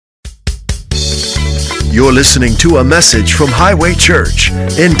You're listening to a message from Highway Church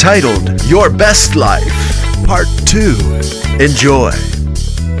entitled Your Best Life, Part 2. Enjoy.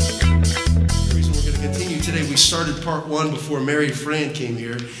 The reason we're going to continue today, we started Part 1 before Mary Fran came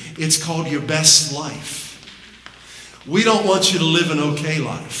here. It's called Your Best Life. We don't want you to live an okay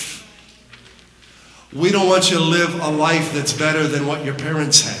life. We don't want you to live a life that's better than what your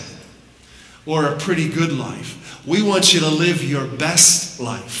parents had or a pretty good life. We want you to live your best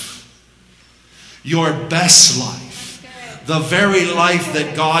life. Your best life. The very life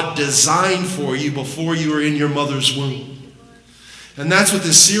that God designed for you before you were in your mother's womb. And that's what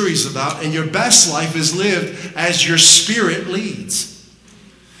this series is about. And your best life is lived as your spirit leads.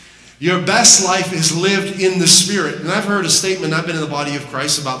 Your best life is lived in the Spirit. And I've heard a statement, I've been in the body of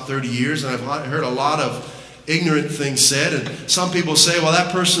Christ about 30 years, and I've heard a lot of ignorant things said. And some people say, well,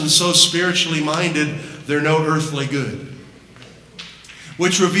 that person's so spiritually minded, they're no earthly good.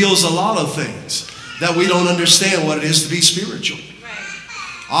 Which reveals a lot of things, that we don't understand what it is to be spiritual.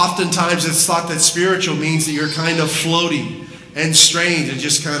 Oftentimes it's thought that spiritual means that you're kind of floaty and strange and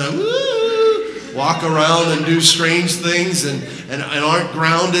just kind of walk around and do strange things and aren't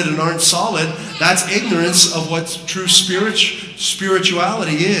grounded and aren't solid. That's ignorance of what true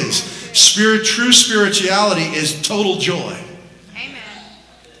spirituality is. True spirituality is total joy. Amen.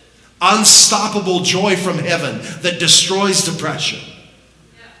 Unstoppable joy from heaven that destroys depression.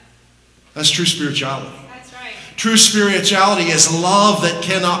 That's true spirituality. That's right. True spirituality is love that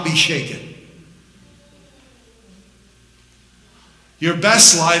cannot be shaken. Your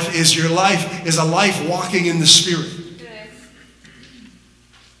best life is a life walking in the Spirit.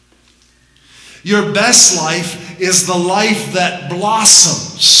 Your best life is the life that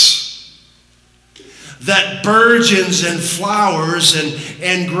blossoms, that burgeons and flowers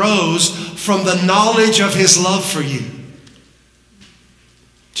and grows from the knowledge of His love for you.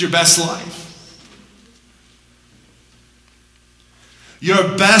 It's your best life.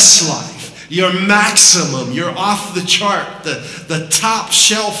 Your best life, your maximum, your off the chart, the top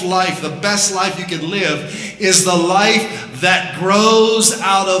shelf life, the best life you can live is the life that grows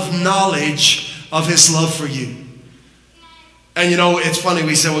out of knowledge of His love for you. And you know, it's funny,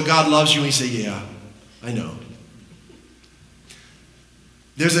 we say, well, God loves you, and we say, yeah, I know.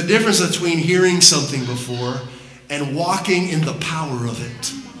 There's a difference between hearing something before and walking in the power of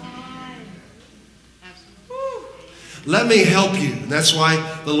it. Let me help you. And that's why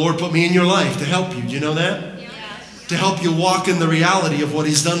the Lord put me in your life, to help you. Do you know that? Yes. To help you walk in the reality of what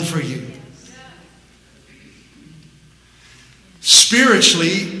He's done for you.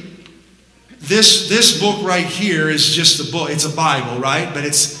 Spiritually, this book right here is just a book. It's a Bible, right? But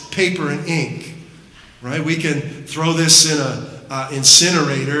it's paper and ink, right? We can throw this in an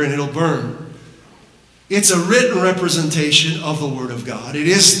incinerator and it'll burn. It's a written representation of the Word of God. It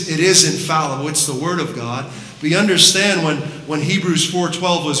is infallible. It's the Word of God. We understand when Hebrews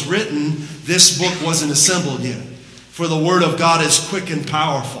 4:12 was written, this book wasn't assembled yet. For the Word of God is quick and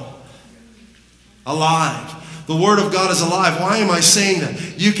powerful. Alive. The Word of God is alive. Why am I saying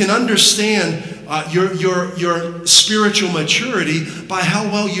that? You can understand your spiritual maturity by how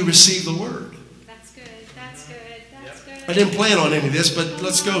well you receive the Word. That's good. That's good. That's good. I didn't plan on any of this, but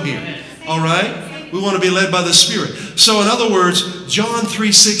let's go here. All right? We want to be led by the Spirit. So in other words, John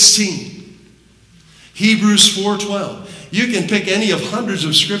 3:16, Hebrews 4:12. You can pick any of hundreds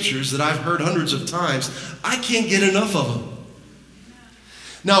of scriptures that I've heard hundreds of times. I can't get enough of them.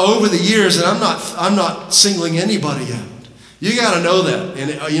 Now, over the years, and I'm not singling anybody out. You got to know that.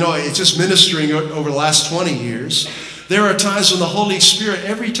 And, you know, it's just ministering over the last 20 years. There are times when the Holy Spirit,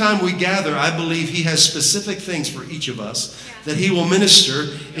 every time we gather, I believe He has specific things for each of us that He will minister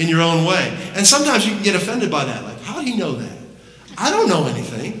in your own way. And sometimes you can get offended by that. Like, how do you know that? I don't know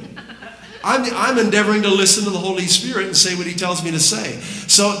anything. I'm endeavoring to listen to the Holy Spirit and say what He tells me to say.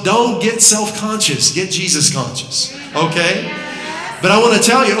 So don't get self-conscious. Get Jesus conscious. Okay? But I want to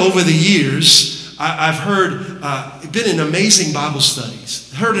tell you, over the years, I've heard, been in amazing Bible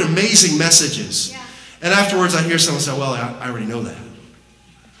studies, heard amazing messages. And afterwards I hear someone say, well, I already know that.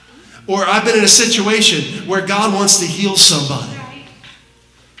 Or I've been in a situation where God wants to heal somebody.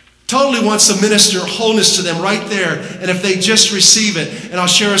 Totally wants to minister wholeness to them right there. And if they just receive it, and I'll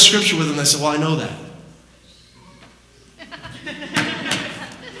share a scripture with them, they say, well, I know that.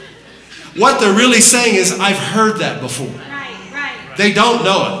 What they're really saying is, I've heard that before. They don't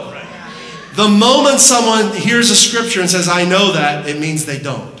know it. The moment someone hears a scripture and says, I know that, it means they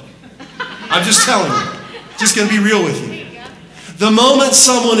don't. I'm just telling you. Just going to be real with you. The moment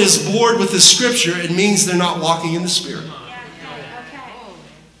someone is bored with the scripture, it means they're not walking in the Spirit.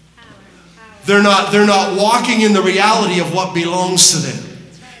 They're not walking in the reality of what belongs to them.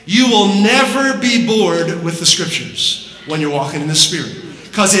 You will never be bored with the scriptures when you're walking in the Spirit.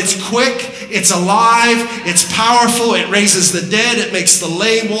 Because it's quick, it's alive, it's powerful, it raises the dead, it makes the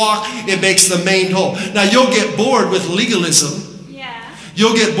lame walk, it makes the maimed whole. Now you'll get bored with legalism. Yeah.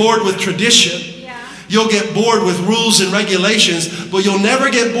 You'll get bored with tradition. Yeah. You'll get bored with rules and regulations, but you'll never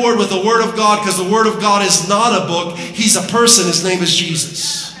get bored with the Word of God, because the Word of God is not a book. He's a person. His name is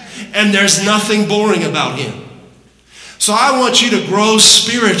Jesus. And there's nothing boring about him. So I want you to grow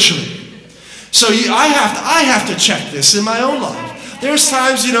spiritually. So I have to check this in my own life. There's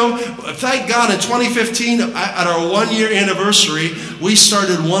times, thank God in 2015, at our 1-year anniversary, we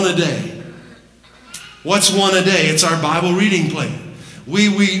started one a day. What's one a day? It's our Bible reading plan. We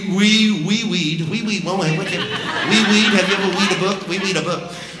weed. Have you ever read a book? We read a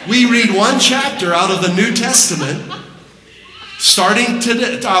book. We read one chapter out of the New Testament, starting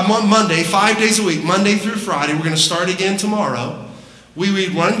today, Monday, 5 days a week, Monday through Friday. We're going to start again tomorrow. We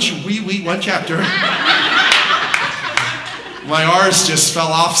read one chapter. My R's just fell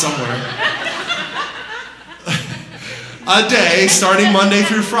off somewhere. A day, starting Monday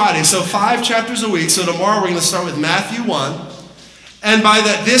through Friday. So 5 chapters a week. So tomorrow we're going to start with Matthew 1. And by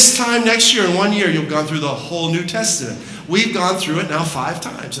this time next year, in 1 year, you've gone through the whole New Testament. We've gone through it now 5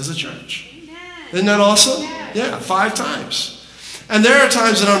 times as a church. Amen. Isn't that awesome? Yeah, 5 times. And there are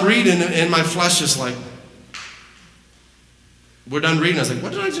times that I'm reading and my flesh is like, we're done reading. I was like,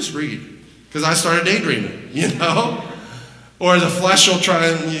 what did I just read? Because I started daydreaming, Or the flesh will try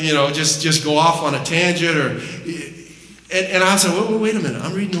and, just go off on a tangent. And I said, wait a minute.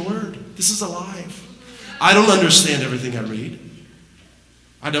 I'm reading the Word. This is alive. I don't understand everything I read.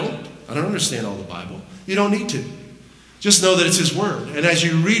 I don't understand all the Bible. You don't need to. Just know that it's His Word. And as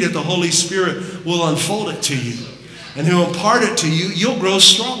you read it, the Holy Spirit will unfold it to you. And He'll impart it to you. You'll grow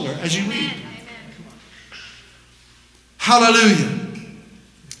stronger as you read. Hallelujah.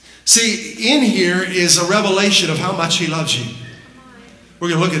 See, in here is a revelation of how much He loves you. We're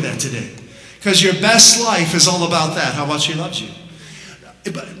going to look at that today. Because your best life is all about that, how much He loves you.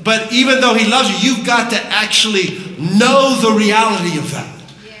 But even though He loves you, you've got to actually know the reality of that.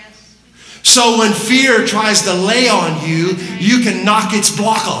 Yes. So when fear tries to lay on you, you can knock its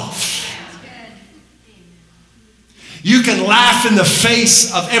block off. You can laugh in the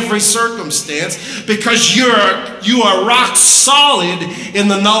face of every circumstance because you are rock solid in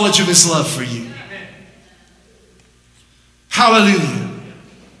the knowledge of His love for you. Hallelujah.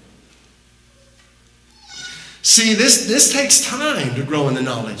 See, this takes time to grow in the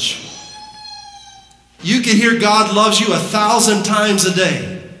knowledge. You can hear God loves you 1,000 times a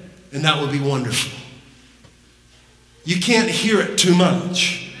day, and that would be wonderful. You can't hear it too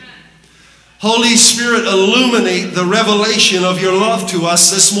much. Holy Spirit, illuminate the revelation of your love to us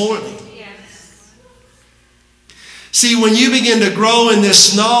this morning. Yes. See, when you begin to grow in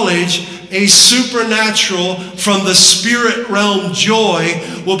this knowledge, a supernatural from the spirit realm joy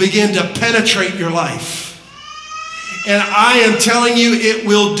will begin to penetrate your life. And I am telling you, it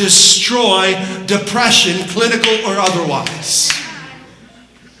will destroy depression, clinical or otherwise.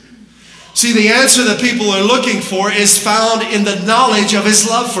 See, the answer that people are looking for is found in the knowledge of His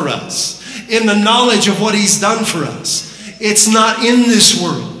love for us. In the knowledge of what He's done for us. It's not in this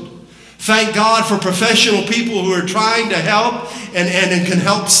world. Thank God for professional people who are trying to help and can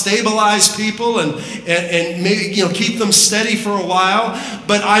help stabilize people and maybe keep them steady for a while.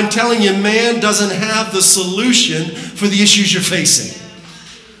 But I'm telling you, man doesn't have the solution for the issues you're facing.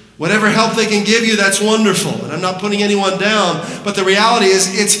 Whatever help they can give you, that's wonderful. And I'm not putting anyone down. But the reality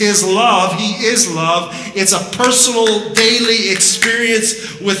is, it's His love. He is love. It's a personal, daily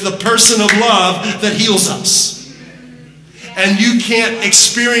experience with the person of love that heals us. And you can't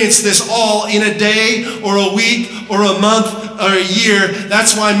experience this all in a day or a week or a month or a year.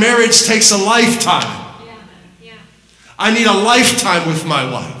 That's why marriage takes a lifetime. Yeah. I need a lifetime with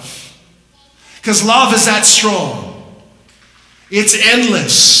my wife. Because love is that strong. It's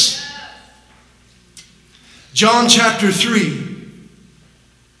endless. John chapter 3.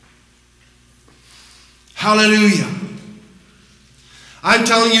 Hallelujah. I'm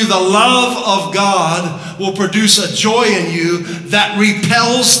telling you, the love of God will produce a joy in you that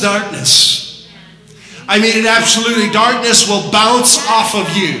repels darkness. I mean, it absolutely, darkness will bounce off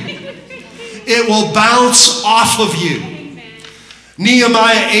of you. It will bounce off of you.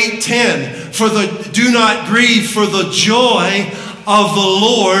 Nehemiah 8:10. Do not grieve, for the joy of the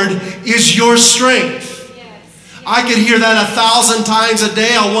Lord is your strength. I could hear that 1,000 times a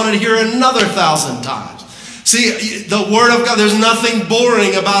day. I wanted to hear another 1,000 times. See, the Word of God, there's nothing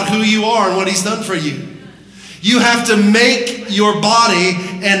boring about who you are and what He's done for you. You have to make your body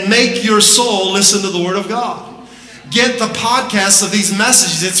and make your soul listen to the Word of God. Get the podcast of these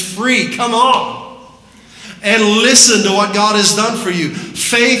messages. It's free. Come on. And listen to what God has done for you.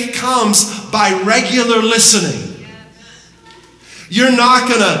 Faith comes by regular listening. You're not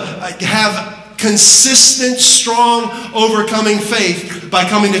going to have consistent, strong, overcoming faith by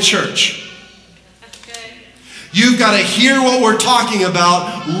coming to church. You've got to hear what we're talking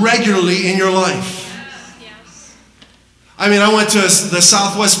about regularly in your life. I mean, I went to the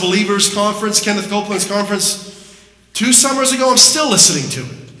Southwest Believers Conference, Kenneth Copeland's conference, 2 summers ago. I'm still listening to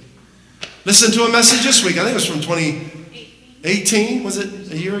it. Listened to a message this week. I think it was from 2018. Was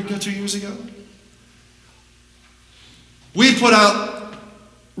it a year ago, 2 years ago? We put out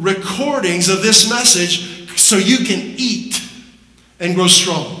recordings of this message so you can eat and grow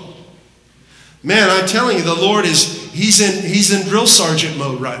strong. Man, I'm telling you, the Lord he's in drill sergeant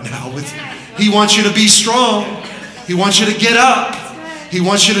mode right now. He wants you to be strong. He wants you to get up. He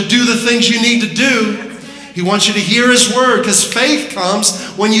wants you to do the things you need to do. He wants you to hear His word, because faith comes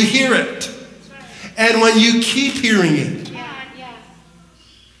when you hear it and when you keep hearing it.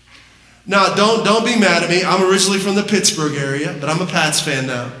 Now, don't be mad at me. I'm originally from the Pittsburgh area, but I'm a Pats fan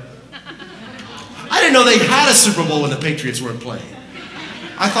now. I didn't know they had a Super Bowl when the Patriots weren't playing.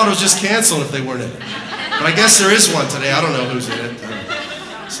 I thought it was just canceled if they weren't in it. But I guess there is one today. I don't know who's in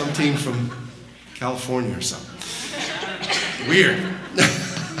it. Some team from California or something. Weird.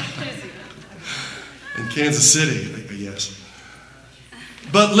 In Kansas City, I guess.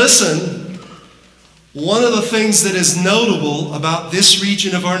 But listen, one of the things that is notable about this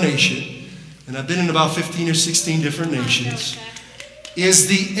region of our nation, and I've been in about 15 or 16 different nations, is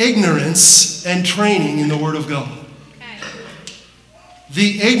the ignorance and training in the Word of God.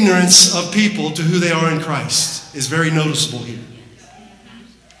 The ignorance of people to who they are in Christ is very noticeable here.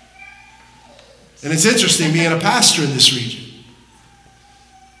 And it's interesting being a pastor in this region.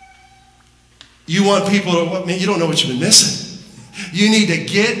 You want people to, man, you don't know what you've been missing. You need to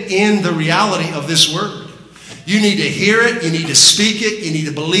get in the reality of this word. You need to hear it. You need to speak it. You need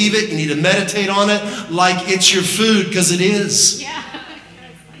to believe it. You need to meditate on it like it's your food, because it is. Yeah.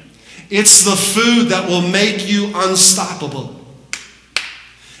 It's the food that will make you unstoppable.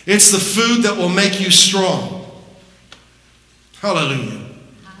 It's the food that will make you strong. Hallelujah.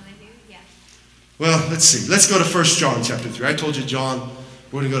 Well, let's see. Let's go to 1 John chapter 3. I told you, John,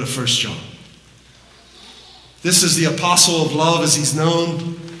 we're going to go to 1 John. This is the apostle of love as he's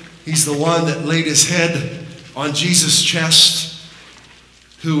known. He's the one that laid his head on Jesus' chest,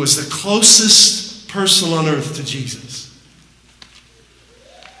 who was the closest person on earth to Jesus.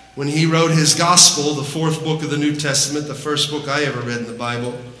 When he wrote his gospel, the 4th book of the New Testament, the first book I ever read in the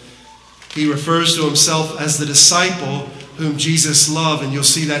Bible, he refers to himself as the disciple whom Jesus loved, and you'll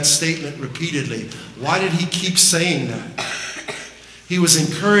see that statement repeatedly. Why did he keep saying that? He was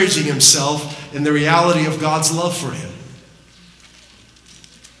encouraging himself in the reality of God's love for him.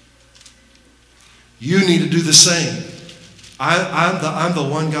 You need to do the same. I'm the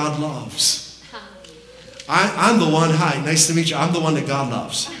one God loves. I'm the one, hi, nice to meet you. I'm the one that God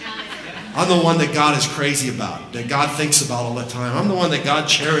loves. I'm the one that God is crazy about, that God thinks about all the time. I'm the one that God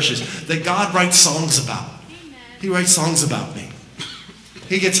cherishes, that God writes songs about. He writes songs about me.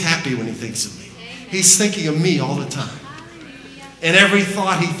 He gets happy when he thinks of me. He's thinking of me all the time. And every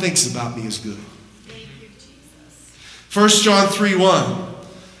thought he thinks about me is good. 1 John 3:1.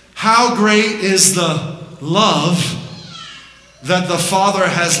 How great is the love that the Father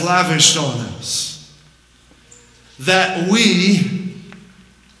has lavished on us, that we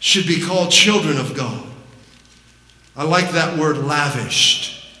should be called children of God. I like that word,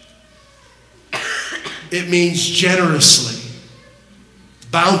 lavished. It means generously,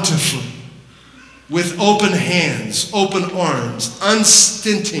 bountifully, with open hands, open arms,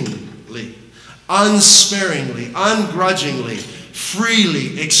 unstintingly, unsparingly, ungrudgingly,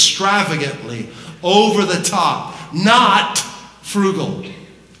 freely, extravagantly, over the top, not frugal.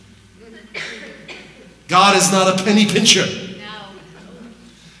 God is not a penny pincher.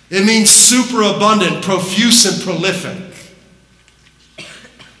 It means superabundant, profuse, and prolific.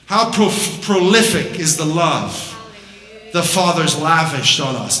 How prolific is the love the Father's lavished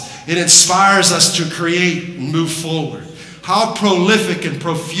on us. It inspires us to create and move forward. How prolific and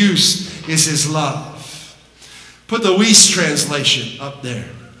profuse is His love. Put the Weiss translation up there.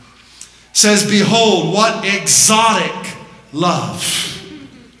 It says, behold, what exotic love.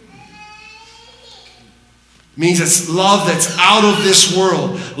 Means it's love that's out of this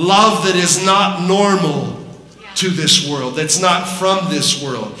world. Love that is not normal to this world. That's not from this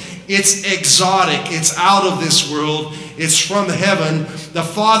world. It's exotic. It's out of this world. It's from heaven. The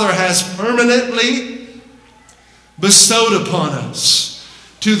Father has permanently bestowed upon us,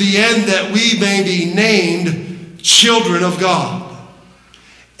 to the end that we may be named children of God.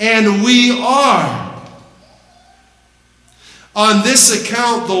 And we are. On this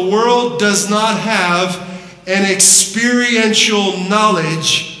account, the world does not have an experiential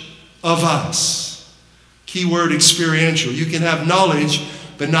knowledge of us. Key word, experiential. You can have knowledge,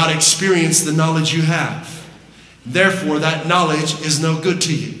 but not experience the knowledge you have. Therefore, that knowledge is no good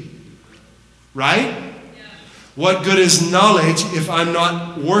to you. Right? Yeah. What good is knowledge if I'm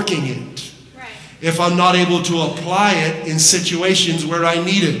not working it? Right. If I'm not able to apply it in situations where I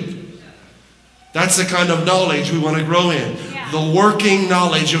need it? That's the kind of knowledge we want to grow in. Yeah. The working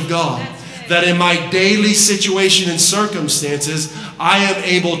knowledge of God. That in my daily situation and circumstances, I am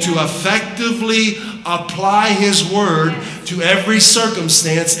able to effectively apply His Word to every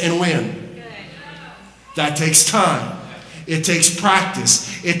circumstance and win. That takes time. It takes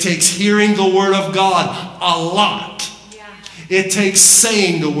practice. It takes hearing the Word of God a lot. It takes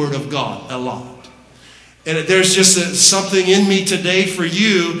saying the Word of God a lot. And there's just something in me today for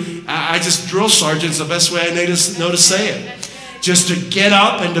you. I just, drill sergeant's the best way I know to say it. Just to get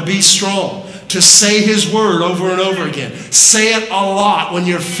up and to be strong. To say His Word over and over again. Say it a lot. When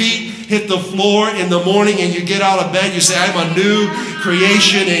your feet hit the floor in the morning and you get out of bed, you say, I'm a new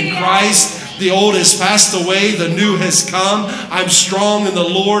creation in Christ. The old has passed away. The new has come. I'm strong in the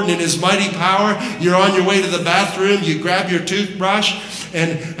Lord and in His mighty power. You're on your way to the bathroom. You grab your toothbrush.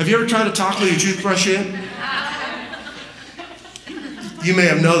 And have you ever tried to talk with your toothbrush in? You may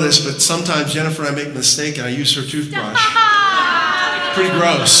have known this, but sometimes Jennifer and I make a mistake and I use her toothbrush. Pretty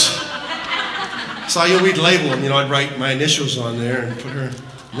gross. So we'd label them. I'd write my initials on there and put her.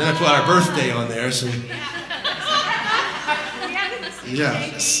 And then I put our birthday on there. So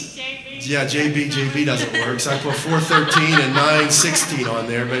yeah, JB doesn't work. So I put 413 and 916 on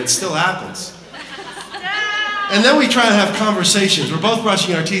there, but it still happens. And then we try to have conversations. We're both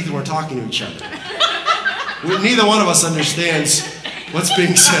brushing our teeth and we're talking to each other. Neither one of us understands what's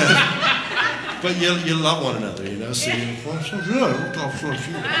being said. But you love one another, So you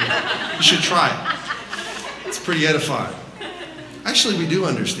should try it. It's pretty edifying. Actually, we do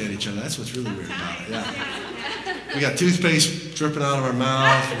understand each other. That's what's really weird about it. Yeah. We got toothpaste dripping out of our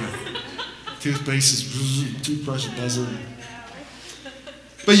mouth. Toothpaste is toothbrush is buzzing.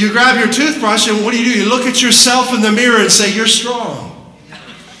 But you grab your toothbrush and what do? You look at yourself in the mirror and say, you're strong.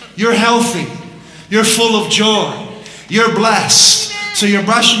 You're healthy. You're full of joy. You're blessed. So you're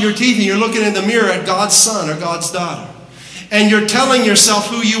brushing your teeth and you're looking in the mirror at God's son or God's daughter. And you're telling yourself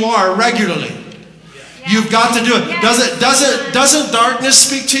who you are regularly. You've got to do it. Doesn't darkness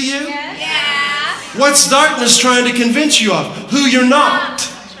speak to you? What's darkness trying to convince you of? Who you're not.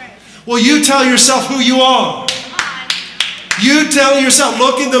 Well, you tell yourself who you are. You tell yourself,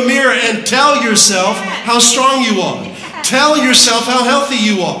 look in the mirror and tell yourself how strong you are. Tell yourself how healthy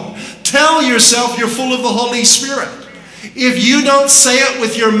you are. Tell yourself you're full of the Holy Spirit. If you don't say it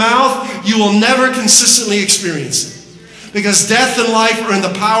with your mouth, you will never consistently experience it. Because death and life are in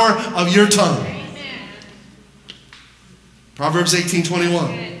the power of your tongue. Proverbs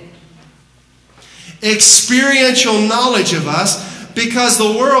 18:21. Experiential knowledge of us, because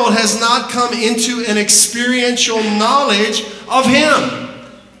the world has not come into an experiential knowledge of Him.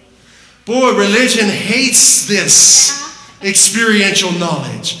 Boy, religion hates this experiential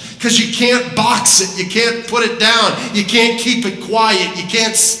knowledge. Because you can't box it. You can't put it down. You can't keep it quiet. You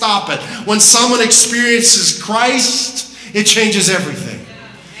can't stop it. When someone experiences Christ, it changes everything.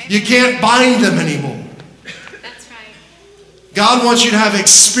 You can't bind them anymore. That's right. God wants you to have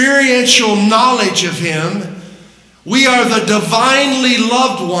experiential knowledge of Him. We are the divinely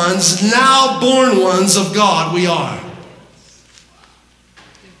loved ones, now born ones of God. We are.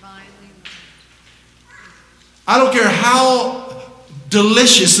 I don't care how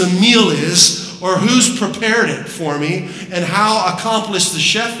delicious a meal is or who's prepared it for me and how accomplished the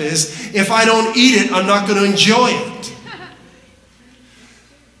chef is. If I don't eat it, I'm not going to enjoy it.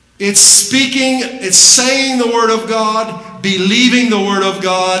 It's speaking, it's saying the Word of God, believing the Word of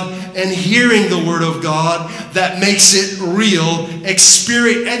God, and hearing the Word of God that makes it real,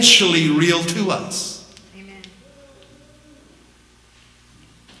 experientially real to us. Amen.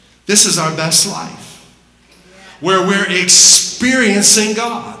 This is our best life, where we're experiencing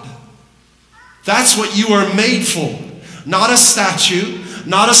God. That's what you are made for. Not a statue,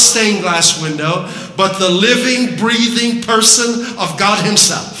 not a stained glass window, but the living, breathing person of God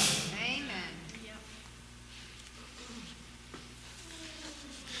Himself. Amen.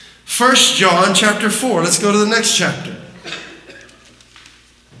 1 John chapter 4. Let's go to the next chapter.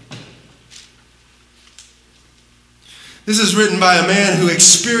 This is written by a man who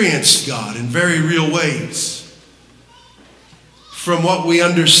experienced God in very real ways. From what we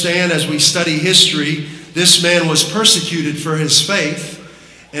understand as we study history, This man was persecuted for his faith,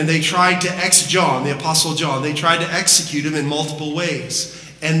 and they tried to John, the Apostle John, they tried to execute him in multiple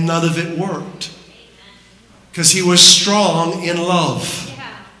ways, and none of it worked. Because he was strong in love.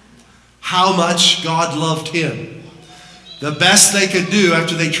 How much God loved him. The best they could do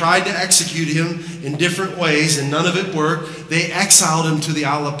after they tried to execute him in different ways and none of it worked, they exiled him to the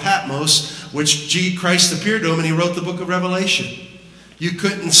Isle of Patmos, which Christ appeared to him and he wrote the book of Revelation. You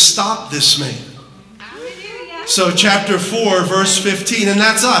couldn't stop this man. So chapter 4, verse 15, and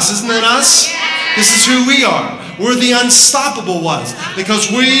that's us. Isn't that us? This is who we are. We're the unstoppable ones because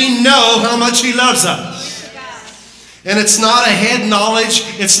we know how much he loves us. And it's not a head knowledge.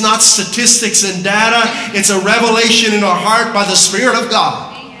 It's not statistics and data. It's a revelation in our heart by the Spirit of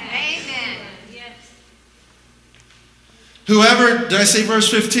God. Amen. Yes. Whoever, did I say verse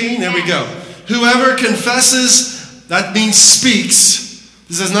 15? There we go. Whoever confesses, that means speaks.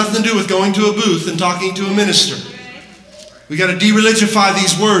 This has nothing to do with going to a booth and talking to a minister. We got to de-religify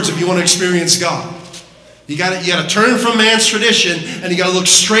these words if you want to experience God. You got to turn from man's tradition and you got to look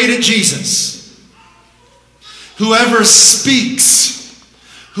straight at Jesus. Whoever speaks,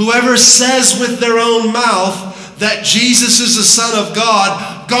 whoever says with their own mouth that Jesus is the Son of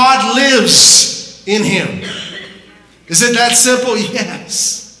God, God lives in him. Is it that simple?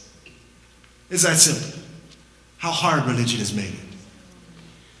 Yes. It's that simple. How hard religion has made it.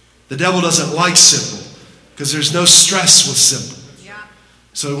 The devil doesn't like simple because there's no stress with simple.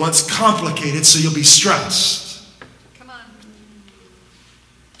 So he wants complicated so you'll be stressed. Come on.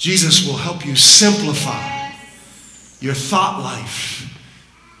 Jesus will help you simplify your thought life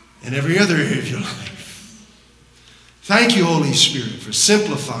and every other area of your life. Thank you, Holy Spirit, for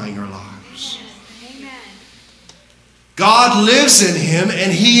simplifying our lives. Amen. God lives in him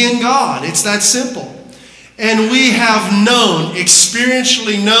and he in God. It's that simple. And we have known,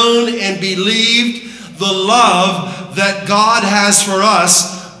 experientially known and believed the love that God has for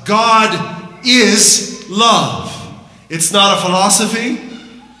us. God is love. It's not a philosophy.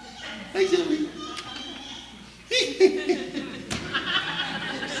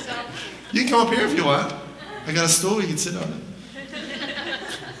 You can come up here if you want. I got a stool, you can sit on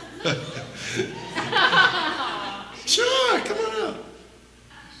it. Sure, come on up.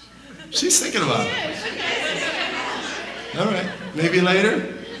 She's thinking about it. All right, maybe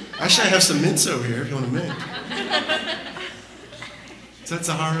later. Actually, I have some mints over here if you want a mint. Is that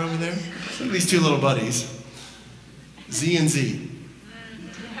Zahara over there? Look at these two little buddies. Z and Z.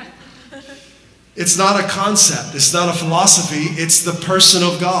 It's not a concept. It's not a philosophy. It's the person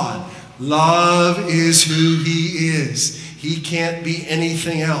of God. Love is who he is. He can't be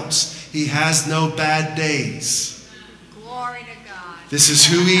anything else. He has no bad days. Glory to God. This is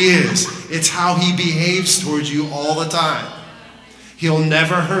who he is. It's how he behaves towards you all the time. He'll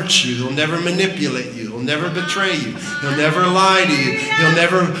never hurt you. He'll never manipulate you. He'll never betray you. He'll never lie to you. He'll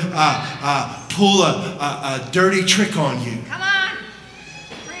never pull a dirty trick on you. Come on.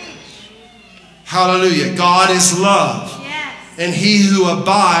 Preach. Hallelujah. God is love. Yes. And he who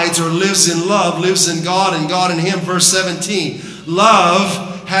abides or lives in love lives in God and God in him. Verse 17.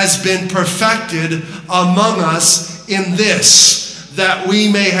 Love has been perfected among us in this, that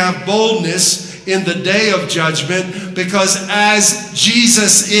we may have boldness in the day of judgment, because as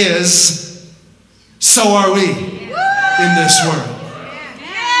Jesus is, so are we in this world.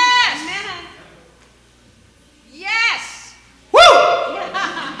 Yes. Yes. Woo!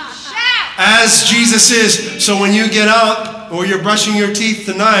 Shout. As Jesus is. So when you get up or you're brushing your teeth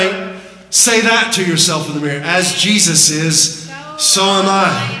tonight, say that to yourself in the mirror. As Jesus is, so am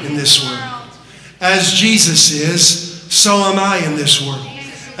I in this world. As Jesus is, so am I in this world.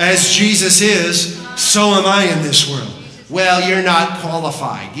 As Jesus is, so am I in this world. Well, you're not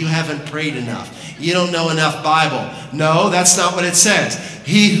qualified. You haven't prayed enough. You don't know enough Bible. No, that's not what it says.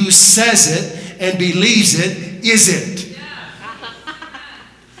 He who says it and believes it is it.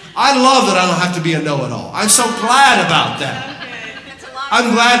 I love that I don't have to be a know-it-all. I'm so glad about that.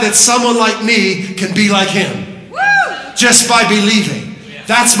 I'm glad that someone like me can be like him. Just by believing.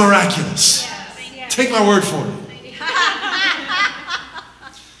 That's miraculous. Take my word for it.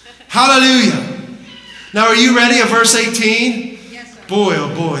 Hallelujah. Now, are you ready at verse 18? Yes, sir. Boy,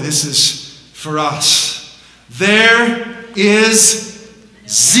 oh boy, this is for us. There is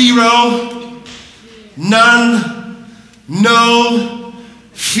zero, none, no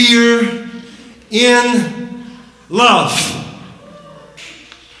fear in love.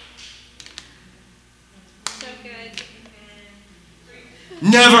 So good.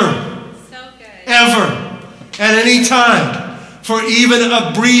 Never, So good. ever, at any time, for even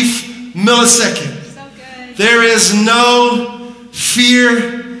a brief millisecond. So good. There is no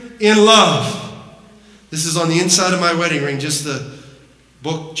fear in love. This is on the inside of my wedding ring, just the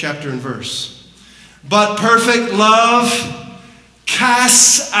book, chapter, and verse. But perfect love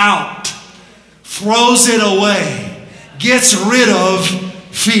casts out, throws it away, gets rid of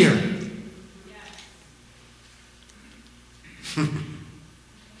fear.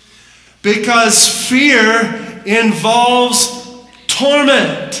 Because fear involves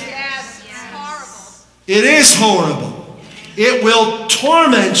torment. Yes. It's horrible. It is horrible. It will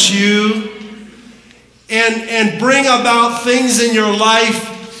torment you and bring about things in your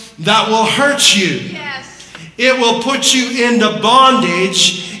life that will hurt you. Yes. It will put you into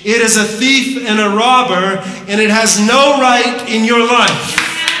bondage. It is a thief and a robber, and it has no right in your life.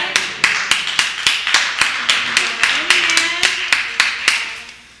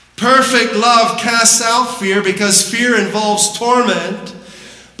 Perfect love casts out fear because fear involves torment,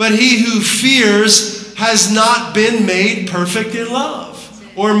 but he who fears has not been made perfect in love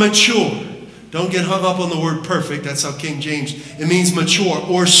or mature. Don't get hung up on the word perfect. That's how King James, it means mature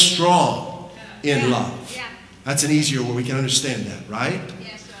or strong in love. Yeah. That's an easier word. We can understand that, right?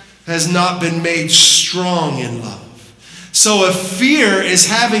 Yes, sir. Has not been made strong in love. So if fear is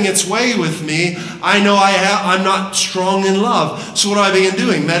having its way with me, I know I'm not strong in love. So what do I begin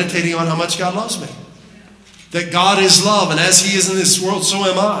doing? Meditating on how much God loves me. That God is love, and as he is in this world, so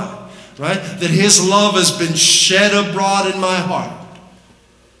am I. Right? That his love has been shed abroad in my heart.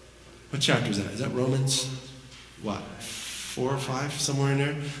 What chapter is that? Is that Romans? What? 4 or 5? Somewhere in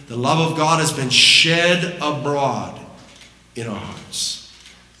there? The love of God has been shed abroad in our hearts.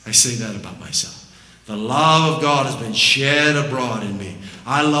 I say that about myself. The love of God has been shed abroad in me.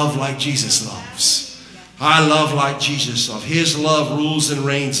 I love like Jesus loves. I love like Jesus loves. His love rules and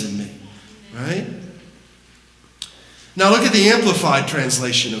reigns in me. Right? Now look at the Amplified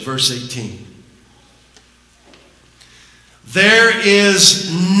translation of verse 18. There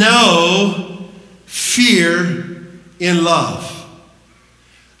is no fear in love.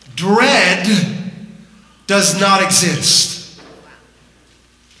 Dread does not exist.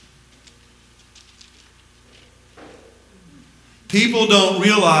 People don't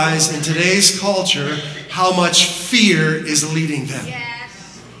realize in today's culture how much fear is leading them.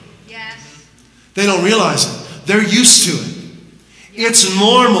 Yes. Yes. They don't realize it. They're used to it. It's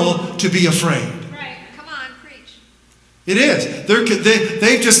normal to be afraid. Right. Come on, preach. It is.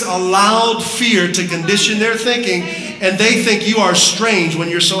 They've just allowed fear to condition their thinking, and they think you are strange when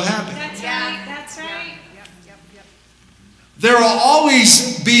you're so happy. That's right. That's right. Yep. There will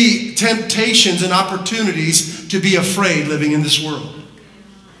always be temptations and opportunities to be afraid living in this world.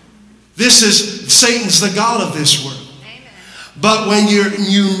 This is Satan's the god of this world. Amen. But when you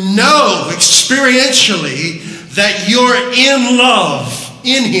know experientially that you're in love,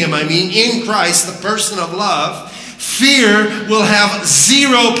 in him, in Christ, the person of love, fear will have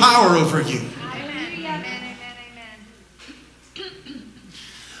zero power over you. Amen.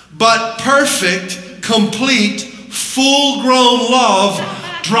 But perfect, complete, full-grown love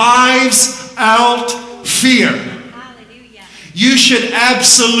drives out fear. Hallelujah. You should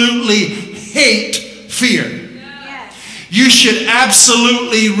absolutely hate fear. Yes. You should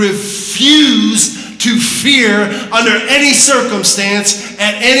absolutely refuse to fear under any circumstance,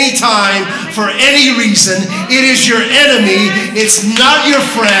 at any time, for any reason. It is your enemy. It's not your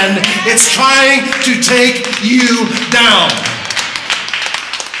friend. It's trying to take you down.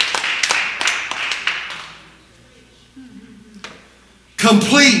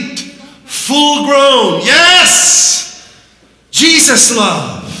 Complete, full-grown, yes! Jesus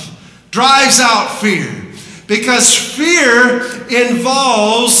love drives out fear. Because fear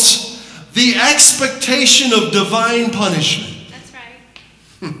involves the expectation of divine punishment. That's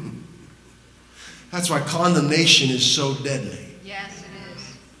right. That's why condemnation is so deadly. Yes,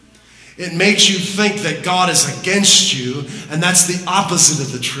 it is. It makes you think that God is against you, and that's the opposite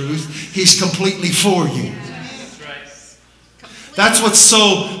of the truth. He's completely for you. That's what's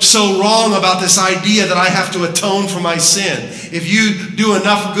so wrong about this idea that I have to atone for my sin. If you do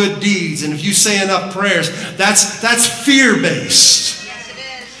enough good deeds and if you say enough prayers, that's fear-based. Yes, it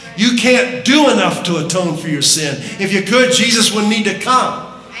is. Right. You can't do enough to atone for your sin. If you could, Jesus wouldn't need to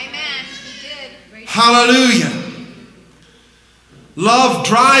come. Amen. He did. Hallelujah. Love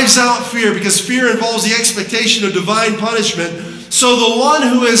drives out fear because fear involves the expectation of divine punishment. So the one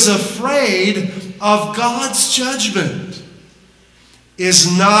who is afraid of God's judgment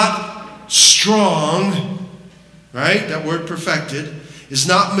is not strong, right? That word perfected, is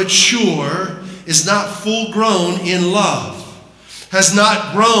not mature, is not full grown in love, has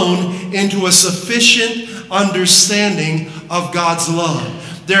not grown into a sufficient understanding of God's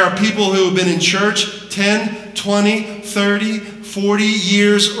love. There are people who have been in church 10, 20, 30, 40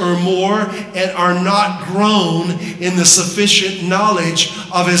 years or more and are not grown in the sufficient knowledge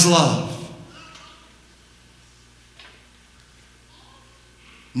of His love.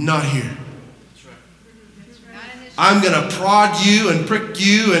 Not here. I'm going to prod you and prick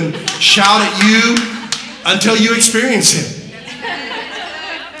you and shout at you until you experience Him.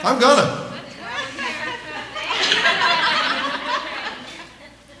 I'm gonna.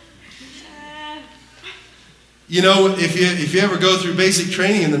 You know, if you ever go through basic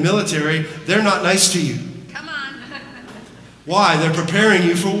training in the military, they're not nice to you. Come on. Why? They're preparing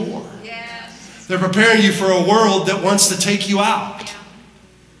you for war. Yes. They're preparing you for a world that wants to take you out.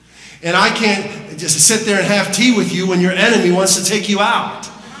 And I can't just sit there and have tea with you when your enemy wants to take you out.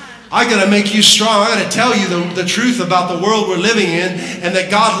 I got to make you strong. I got to tell you the truth about the world we're living in, and that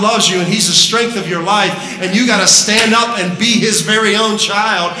God loves you and He's the strength of your life, and you got to stand up and be His very own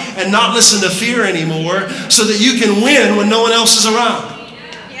child and not listen to fear anymore so that you can win when no one else is around.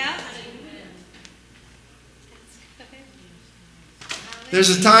 Yeah. There's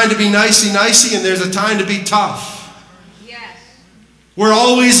a time to be nicey-nicey and there's a time to be tough. Yes. We're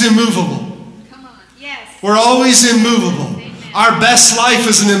always immovable. Come on. Yes. We're always immovable. Our best life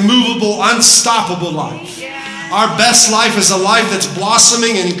is an immovable, unstoppable life. Our best life is a life that's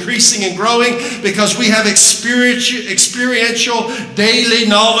blossoming and increasing and growing because we have experiential daily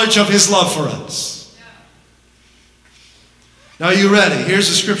knowledge of His love for us. Now, are you ready? Here's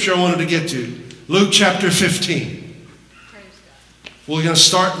the scripture I wanted to get to. Luke chapter 15. We're going to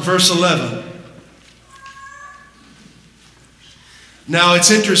start in verse 11. Now,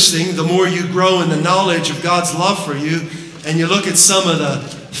 it's interesting, the more you grow in the knowledge of God's love for you, and you look at some of the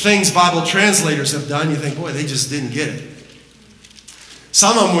things Bible translators have done, you think, boy, they just didn't get it.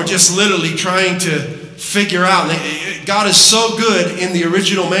 Some of them were just literally trying to figure out. God is so good in the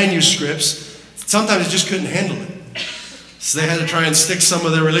original manuscripts, sometimes they just couldn't handle it. So they had to try and stick some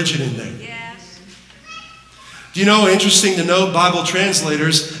of their religion in there. Yes. Do you know, interesting to note, Bible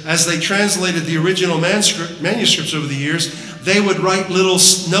translators, as they translated the original manuscripts over the years, they would write little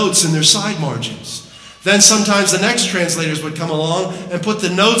notes in their side margins. Then sometimes the next translators would come along and put the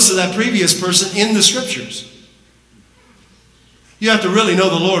notes of that previous person in the scriptures. You have to really know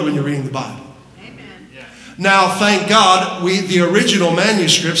the Lord when you're reading the Bible. Amen. Yeah. Now, thank God, the original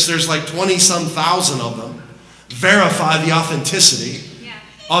manuscripts, there's like 20-some thousand of them, verify the authenticity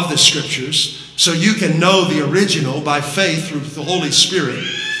of the scriptures, so you can know the original by faith through the Holy Spirit.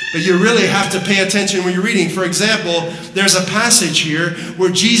 But you really have to pay attention when you're reading. For example, there's a passage here where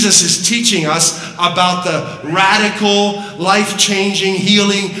Jesus is teaching us about the radical, life-changing,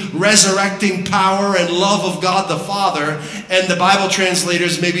 healing, resurrecting power and love of God the Father. And the Bible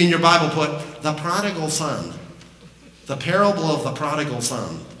translators, maybe in your Bible, put the prodigal son. The parable of the prodigal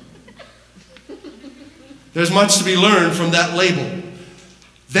son. There's much to be learned from that label.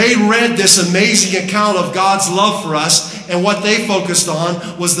 They read this amazing account of God's love for us, and what they focused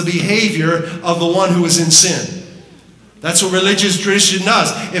on was the behavior of the one who was in sin. That's what religious tradition does.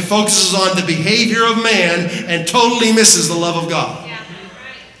 It focuses on the behavior of man and totally misses the love of God.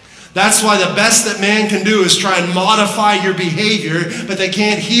 That's why the best that man can do is try and modify your behavior, but they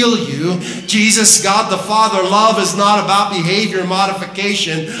can't heal you. Jesus, God the Father, love is not about behavior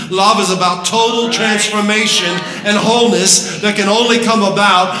modification. Love is about total transformation and wholeness that can only come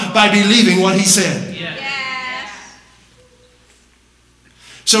about by believing what He said. Yes.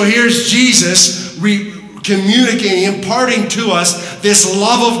 So here's Jesus communicating, imparting to us this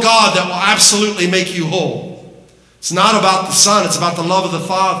love of God that will absolutely make you whole. It's not about the Son, it's about the love of the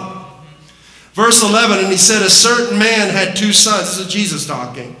Father. Verse 11, and He said, a certain man had 2 sons. This is Jesus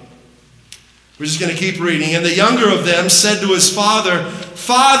talking. We're just going to keep reading. And the younger of them said to his father,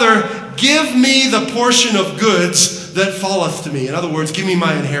 Father, give me the portion of goods that falleth to me. In other words, give me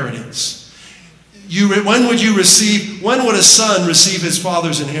my inheritance. When would a son receive his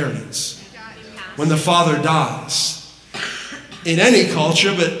father's inheritance? When the father dies. In any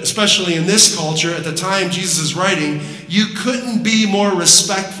culture, but especially in this culture, at the time Jesus is writing, you couldn't be more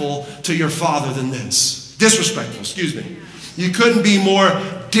respectful to your father than this. Disrespectful, excuse me. You couldn't be more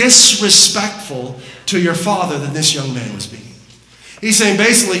disrespectful to your father than this young man was being. He's saying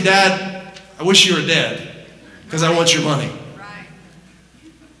basically, Dad, I wish you were dead because I want your money. I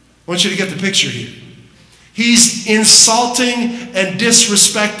want you to get the picture here. He's insulting and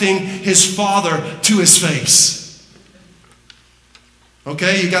disrespecting his father to his face.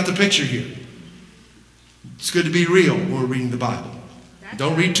 Okay, you got the picture here. It's good to be real when we're reading the Bible.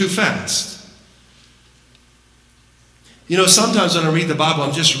 Don't read too fast. You know, sometimes when I read the Bible,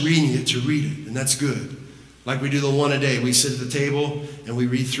 I'm just reading it to read it, and that's good. Like we do the one a day. We sit at the table and we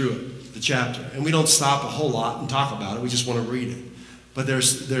read through it. The chapter. And we don't stop a whole lot and talk about it. We just want to read it. But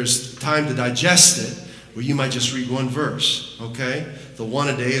there's time to digest it where you might just read one verse, okay? The one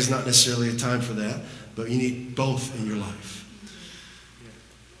a day is not necessarily a time for that, but you need both in your life.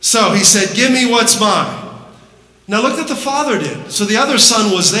 So he said, give me what's mine. Now look what the father did. So the other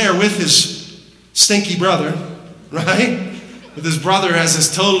son was there with his stinky brother, right? But this brother has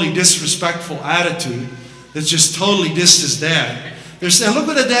this totally disrespectful attitude that's just totally dissed his dad. And look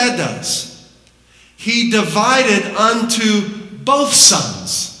what the dad does. He divided unto both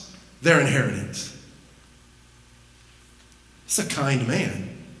sons their inheritance. It's a kind man,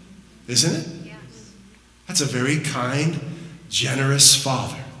 isn't it? Yes. That's a very kind, generous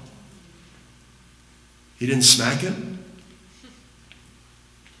father. He didn't smack him.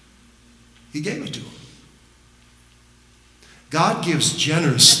 He gave it to him. God gives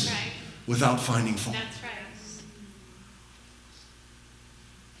generously That's right. without finding fault. That's right.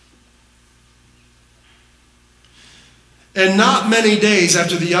 And not many days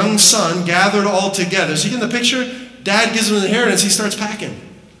after the young son gathered all together. So you get in the picture? Dad gives him an inheritance. He starts packing.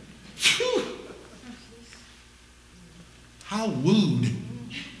 Phew. How wooed.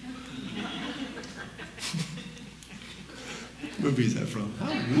 What movie is that from?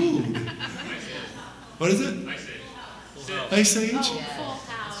 How wooed. What is it? Ice Age? Full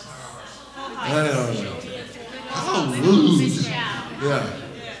house. I don't know. How wooed. Yeah.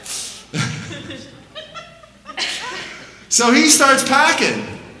 So he starts packing.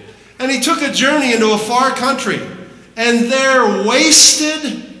 And he took a journey into a far country. And there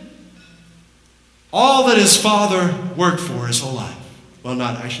wasted all that his father worked for his whole life. Well,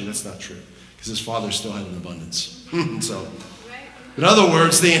 that's not true. Because his father still had an abundance. So, in other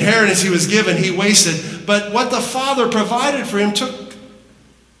words, the inheritance he was given, he wasted. But what the father provided for him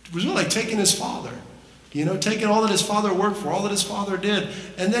was really like taking his father. Taking all that his father worked for, all that his father did.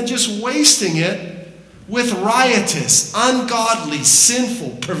 And then just wasting it with riotous, ungodly,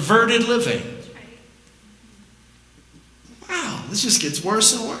 sinful, perverted living. Wow, this just gets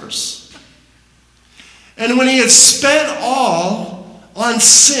worse and worse. And when he had spent all on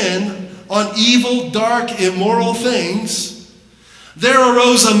sin, on evil, dark, immoral things, there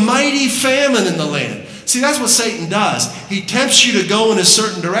arose a mighty famine in the land. See, that's what Satan does. He tempts you to go in a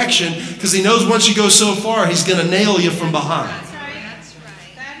certain direction because he knows once you go so far, he's going to nail you from behind. That's right. That's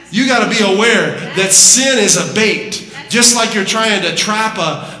right. You got to be aware that sin is a bait. Just like you're trying to trap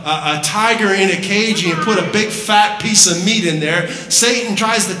a tiger in a cage and you put a big fat piece of meat in there, Satan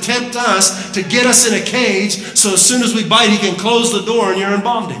tries to tempt us to get us in a cage so as soon as we bite, he can close the door and you're in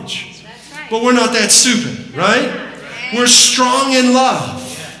bondage. That's right. But we're not that stupid, right? We're strong in love.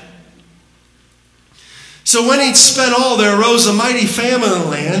 So when he'd spent all, there arose a mighty famine in the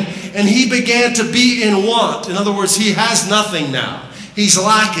land, and he began to be in want. In other words, he has nothing now. He's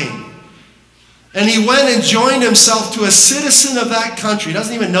lacking. And he went and joined himself to a citizen of that country. He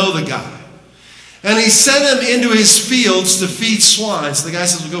doesn't even know the guy. And he sent him into his fields to feed swine. So the guy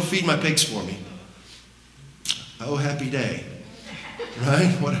says, well, go feed my pigs for me. Oh, happy day.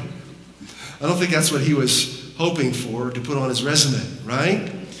 Right? I don't think that's what he was hoping for to put on his resume,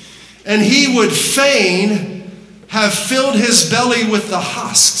 right? And he would fain have filled his belly with the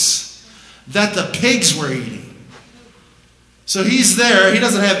husks that the pigs were eating. So he's there. He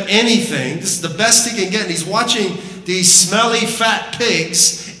doesn't have anything. This is the best he can get. And he's watching these smelly, fat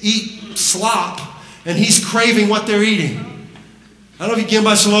pigs eat slop. And he's craving what they're eating. I don't know if you get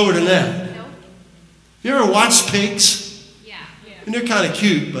much lower than that. Nope. You ever watched pigs? Yeah. And they're kind of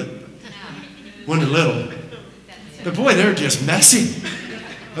cute, but when they're little. But boy, they're just messy.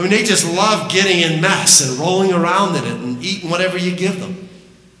 I mean, they just love getting in mess and rolling around in it and eating whatever you give them.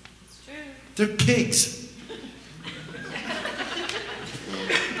 It's true. They're pigs.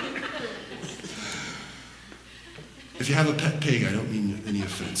 If you have a pet pig, I don't mean any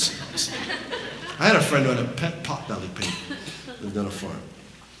offense. I had a friend who had a pet potbelly pig. Lived on a farm.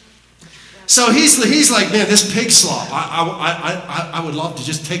 So he's like, man, this pig slop, I would love to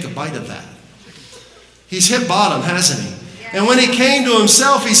just take a bite of that. He's hit bottom, hasn't he? And when he came to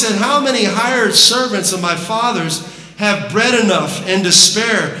himself, he said, how many hired servants of my father's have bread enough and to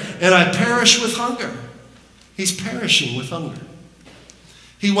spare, and I perish with hunger? He's perishing with hunger.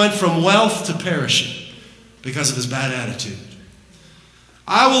 He went from wealth to perishing because of his bad attitude.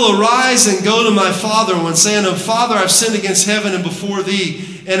 I will arise and go to my father and say unto him, Father, I've sinned against heaven and before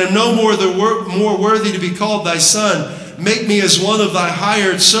thee, and am no more worthy to be called thy son. Make me as one of thy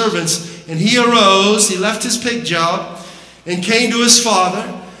hired servants. And he arose, he left his pig job, and came to his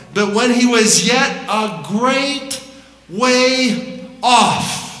father. But when he was yet a great way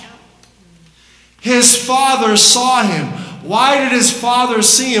off, his father saw him, Why did his father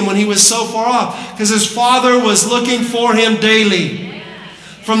see him when he was so far off? Because his father was looking for him daily.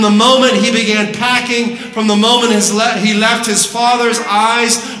 From the moment he began packing, from the moment he left, his father's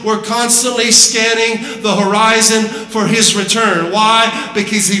eyes were constantly scanning the horizon for his return. Why?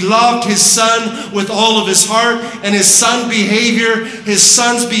 Because he loved his son with all of his heart, and his son's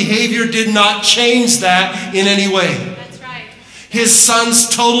behavior did not change that in any way. That's right. His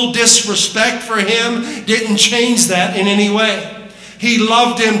son's total disrespect for him didn't change that in any way. He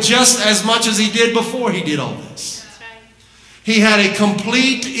loved him just as much as he did before he did all this. He had a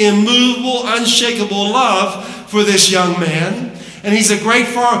complete, immovable, unshakable love for this young man. And he's a great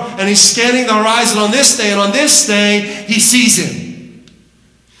father, and he's scanning the horizon on this day, and on this day, he sees him.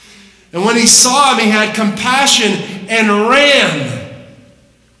 And when he saw him, he had compassion and ran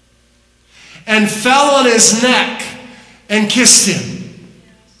and fell on his neck and kissed him.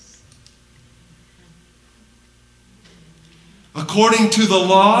 According to the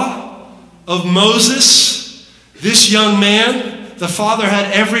law of Moses, this young man, the father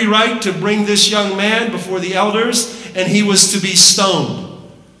had every right to bring this young man before the elders, and he was to be stoned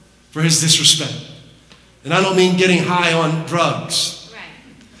for his disrespect. And I don't mean getting high on drugs. Right.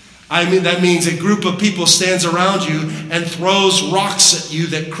 I mean, that means a group of people stands around you and throws rocks at you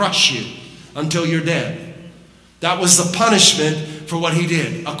that crush you until you're dead. That was the punishment for what he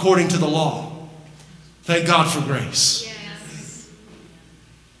did, according to the law. Thank God for grace. Yes.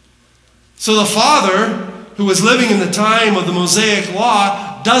 So the father, who was living in the time of the Mosaic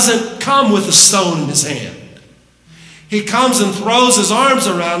law, doesn't come with a stone in his hand. He comes and throws his arms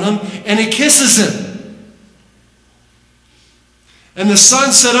around him, and he kisses him. And the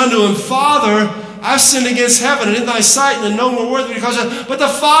son said unto him, Father, I've sinned against heaven and in thy sight, and am no more worthy because of. But the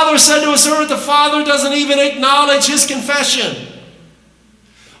father said to his servant, the father doesn't even acknowledge his confession.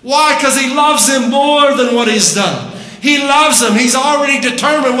 Why? Because he loves him more than what he's done. He loves him. He's already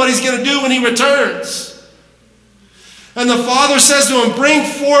determined what he's going to do when he returns. And the father says to him, bring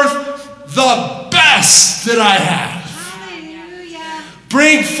forth the best that I have. Hallelujah.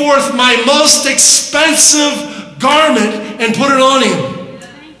 Bring forth my most expensive garment and put it on him.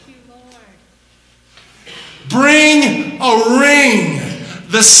 Thank you, Lord. Bring a ring,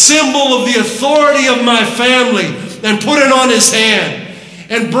 the symbol of the authority of my family, and put it on his hand.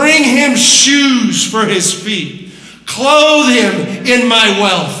 And bring him shoes for his feet. Clothe him in my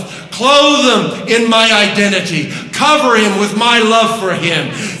wealth. Clothe him in my identity. Cover him with my love for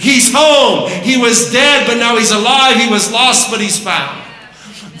him. He's home. He was dead, but now he's alive. He was lost, but he's found.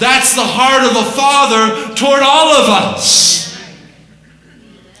 That's the heart of the Father toward all of us.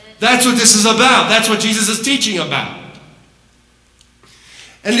 That's what this is about. That's what Jesus is teaching about.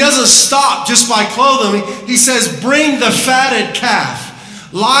 And he doesn't stop just by clothing. He says, bring the fatted calf.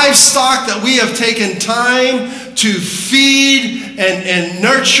 Livestock that we have taken time to feed and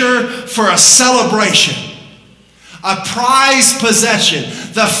nurture for a celebration. A prized possession.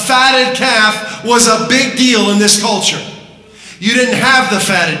 The fatted calf was a big deal in this culture. You didn't have the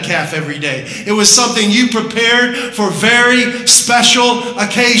fatted calf every day. It was something you prepared for very special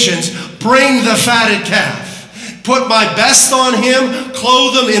occasions. Bring the fatted calf. Put my best on him,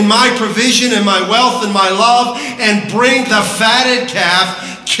 clothe him in my provision and my wealth and my love, and bring the fatted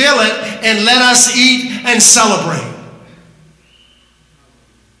calf, kill it, and let us eat and celebrate.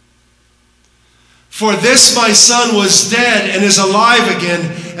 For this my son was dead and is alive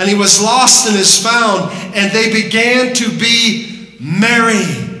again, and he was lost and is found. And they began to be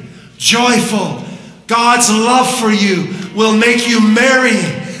merry, joyful. God's love for you will make you merry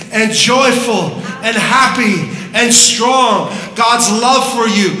and joyful and happy and strong. God's love for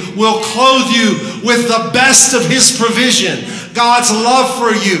you will clothe you with the best of his provision. God's love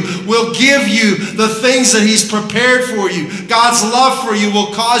for you will give you the things that he's prepared for you. God's love for you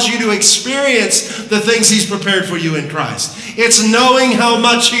will cause you to experience the things he's prepared for you in Christ. It's knowing how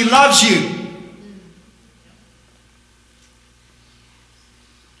much he loves you.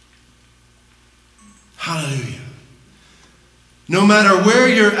 Hallelujah. No matter where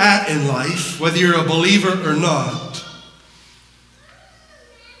you're at in life, whether you're a believer or not,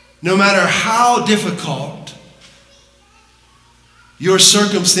 no matter how difficult your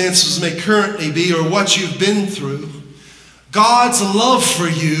circumstances may currently be or what you've been through, God's love for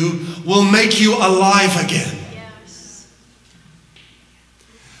you will make you alive again. Yes.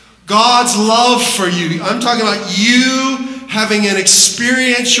 God's love for you, I'm talking about you having an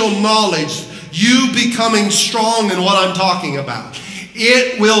experiential knowledge, you becoming strong in what I'm talking about.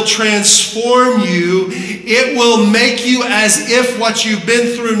 It will transform you. It will make you as if what you've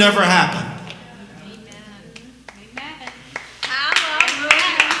been through never happened. Amen.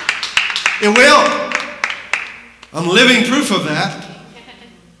 Hallelujah. It will. I'm living proof of that.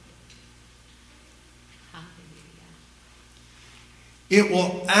 It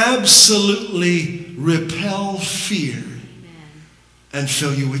will absolutely repel fear and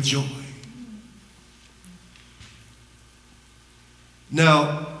fill you with joy.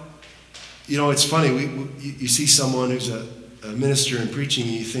 Now, you know, it's funny. You see someone who's a minister and preaching,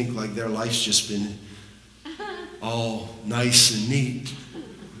 and you think like their life's just been all nice and neat.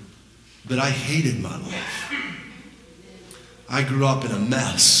 But I hated my life. I grew up in a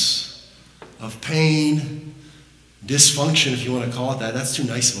mess of pain, dysfunction, if you want to call it that. That's too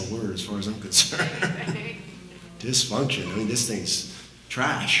nice of a word as far as I'm concerned. Dysfunction. I mean, this thing's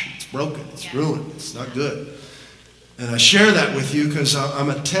trash. It's broken. It's ruined. It's not good. And I share that with you because I'm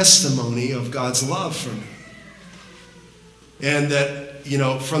a testimony of God's love for me. And that, you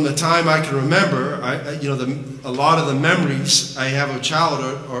know, from the time I can remember, a lot of the memories I have of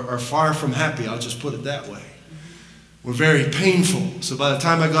childhood are far from happy. I'll just put it that way. Were very painful. So by the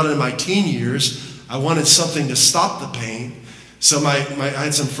time I got into my teen years, I wanted something to stop the pain. So I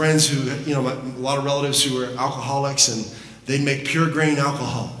had some friends who, you know, a lot of relatives who were alcoholics, and they'd make pure grain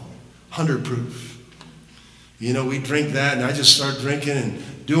alcohol, 100 proof. You know, we'd drink that, and I just started drinking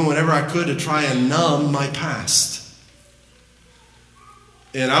and doing whatever I could to try and numb my past.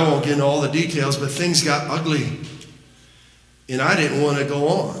 And I won't get into all the details, but things got ugly. And I didn't want to go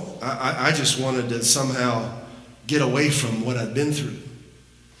on. I just wanted to somehow get away from what I'd been through.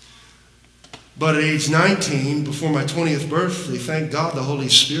 But at age 19, before my 20th birthday, thank God the Holy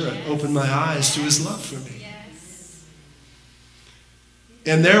Spirit opened my eyes to his love for me. Yes.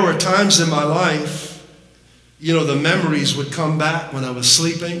 And there were times in my life, you know, the memories would come back when I was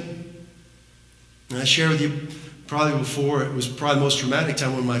sleeping. And I shared with you probably before, it was probably the most traumatic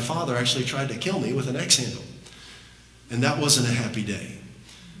time when my father actually tried to kill me with an axe handle. And that wasn't a happy day.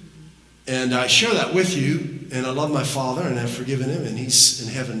 And I share that with you, and I love my father, and I've forgiven him, and he's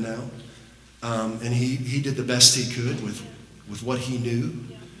in heaven now. And he did the best he could with what he knew.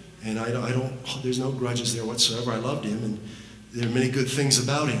 And there's no grudges there whatsoever. I loved him, and there are many good things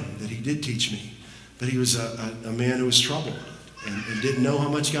about him that he did teach me. But he was a man who was troubled and didn't know how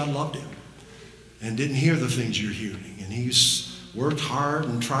much God loved him and didn't hear the things you're hearing. And he worked hard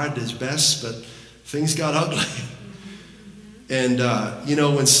and tried his best, but things got ugly. And, you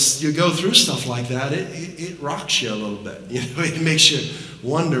know, when you go through stuff like that, it rocks you a little bit. You know, it makes you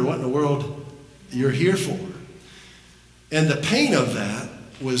wonder what in the world you're here for. And the pain of that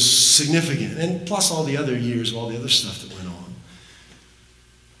was significant, and plus all the other years, all the other stuff that went on.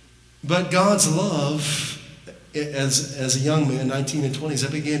 But God's love, as a young man, 19 and 20s,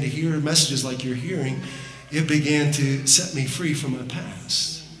 I began to hear messages like you're hearing. It began to set me free from my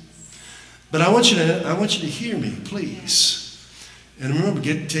past. But I want you to hear me, please. And remember,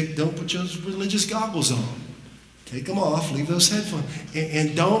 don't put those religious goggles on. Take them off, leave those headphones.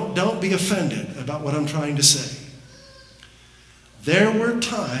 And don't be offended about what I'm trying to say. There were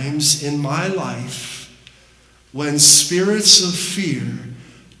times in my life when spirits of fear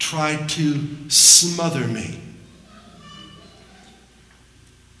tried to smother me.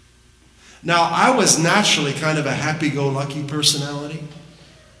 Now, I was naturally kind of a happy-go-lucky personality,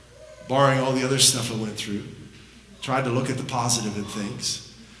 barring all the other stuff I went through. Tried to look at the positive in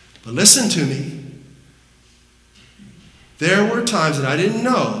things. But listen to me. There were times that I didn't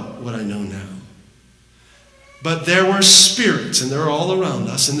know what I know now. But there were spirits, and they're all around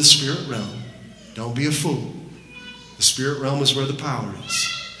us in the spirit realm. Don't be a fool. The spirit realm is where the power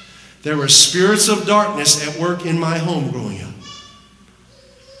is. There were spirits of darkness at work in my home growing up,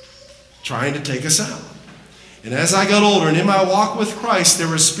 trying to take us out. And as I got older and in my walk with Christ, there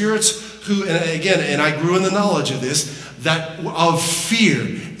were spirits who, and I grew in the knowledge of this, of fear.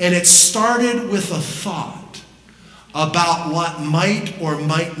 And it started with a thought about what might or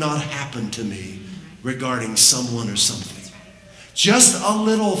might not happen to me regarding someone or something. Just a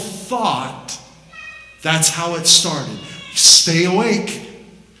little thought. That's how it started. Stay awake.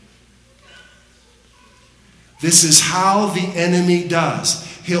 This is how the enemy does.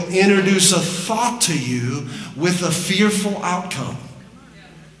 He'll introduce a thought to you with a fearful outcome.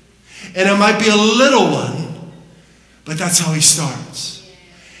 And it might be a little one, but that's how he starts.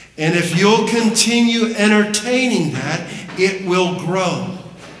 And if you'll continue entertaining that, it will grow.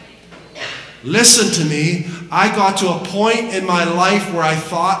 Listen to me. I got to a point in my life where I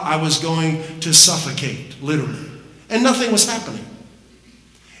thought I was going to suffocate, literally. And nothing was happening.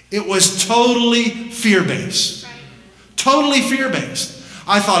 It was totally fear-based. Totally fear-based.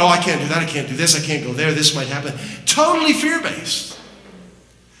 I thought, I can't do that, I can't do this, I can't go there, this might happen. Totally fear-based.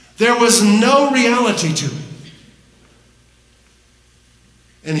 There was no reality to it.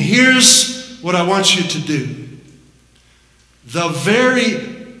 And here's what I want you to do. the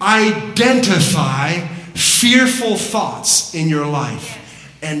very identify fearful thoughts in your life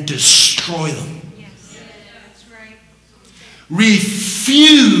and destroy them. Yes. That's right.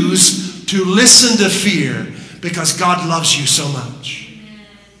 Refuse to listen to fear because God loves you so much.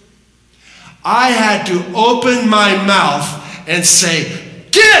 I had to open my mouth and say,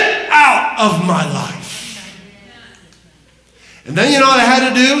 get out of my life. And then you know what I had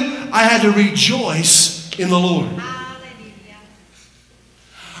to do? I had to rejoice in the Lord. Hallelujah.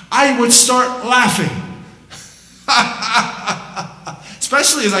 I would start laughing.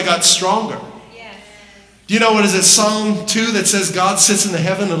 Especially as I got stronger. Yes. Do you know what is it, Psalm 2 that says God sits in the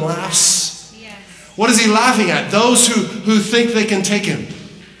heaven and laughs? Yes. What is he laughing at? Those who think they can take him.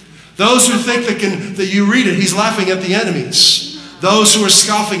 Those who think that you read it, he's laughing at the enemies. Those who are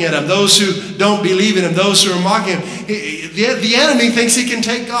scoffing at him. Those who don't believe in him. Those who are mocking him. The enemy thinks he can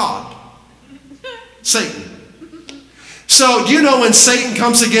take God. Satan. So do you know when Satan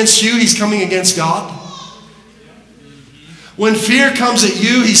comes against you, he's coming against God? When fear comes at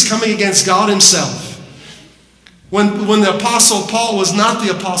you, he's coming against God himself. When the Apostle Paul was not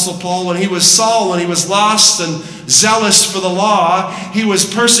the Apostle Paul, when he was Saul, when he was lost and zealous for the law, he was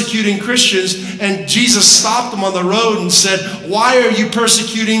persecuting Christians, and Jesus stopped him on the road and said, why are you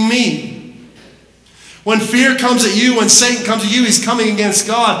persecuting me? When fear comes at you, when Satan comes at you, he's coming against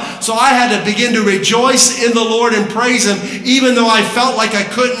God. So I had to begin to rejoice in the Lord and praise him, even though I felt like I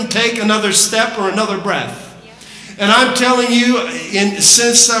couldn't take another step or another breath. And I'm telling you,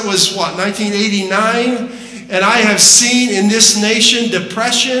 since that was, 1989, and I have seen in this nation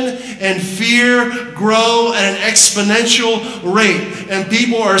depression and fear grow at an exponential rate. And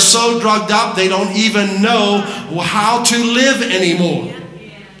people are so drugged up, they don't even know how to live anymore.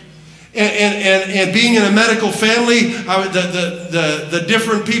 And being in a medical family, the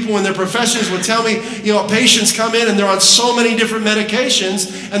different people in their professions would tell me, patients come in and they're on so many different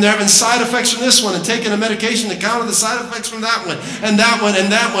medications and they're having side effects from this one and taking a medication to counter the side effects from that one and that one and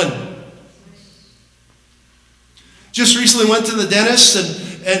that one. Just recently went to the dentist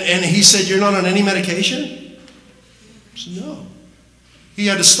and he said, you're not on any medication? I said, no. He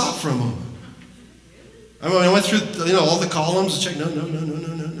had to stop for a moment. I went through all the columns and checked, no.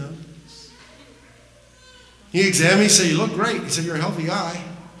 He examined me, he said, you look great. He said, you're a healthy guy.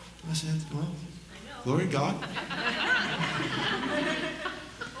 I said, well, glory to God.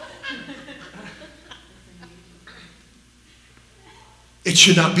 It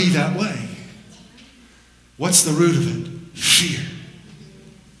should not be that way. What's the root of it? Fear.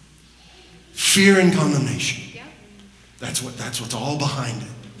 Fear and condemnation. That's what's all behind it.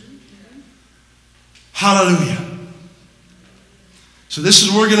 Hallelujah. So this is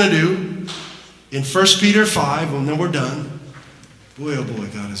what we're going to do in 1 Peter 5, and then we're done. Boy, oh boy,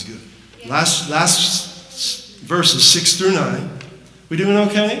 God is good. Last verses 6 through 9. We doing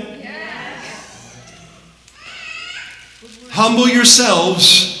okay? Yes. Humble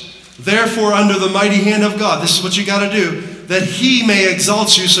yourselves, therefore, under the mighty hand of God. This is what you got to do. That he may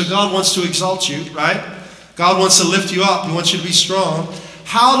exalt you. So God wants to exalt you, right? God wants to lift you up. He wants you to be strong.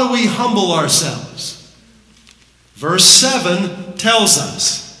 How do we humble ourselves? Verse 7 tells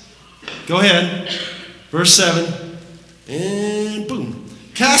us. Go ahead. Verse 7. And boom.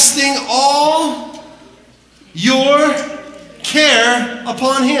 Casting all your care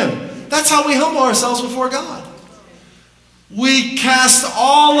upon him. That's how we humble ourselves before God. We cast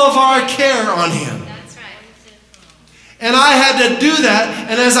all of our care on him. That's right. And I had to do that.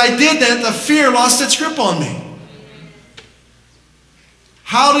 And as I did that, the fear lost its grip on me.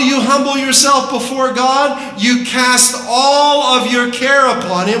 How do you humble yourself before God? You cast all of your care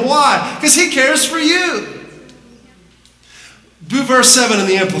upon him. Why? Because he cares for you. Do verse 7 in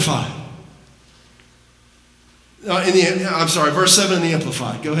the Amplified. Verse 7 in the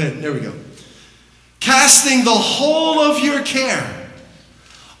Amplified. Go ahead. There we go. Casting the whole of your care,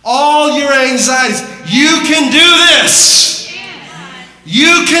 all your anxieties. You can do this.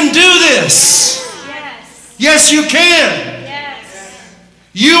 You can do this. Yes. Yes, you can. Yes.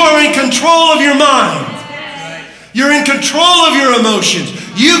 You are in control of your mind. You're in control of your emotions.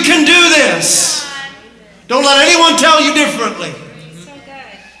 You can do this. Don't let anyone tell you differently. So good.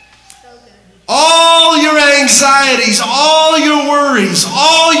 So good. All your anxieties, all your worries,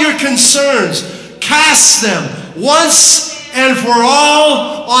 all your concerns, cast them once and for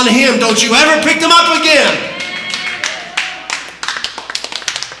all on him. Don't you ever pick them up again.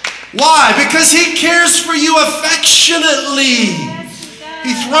 Why? Because he cares for you affectionately.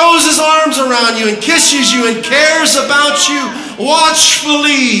 He throws his arms around you and kisses you and cares about you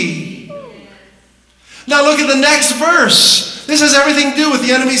watchfully. Now look at the next verse. This has everything to do with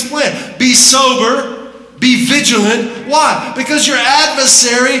the enemy's plan. Be sober, Be vigilant. Why? Because your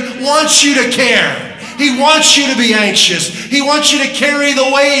adversary wants you to care. He wants you to be anxious. He wants you to carry the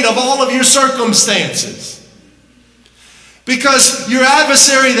weight of all of your circumstances. Because your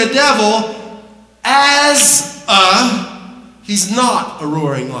adversary, the devil, he's not a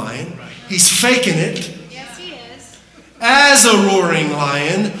roaring lion. He's faking it. Yes, he is. As a roaring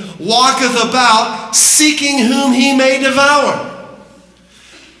lion, walketh about, seeking whom he may devour.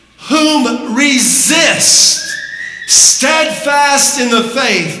 Whom resist, steadfast in the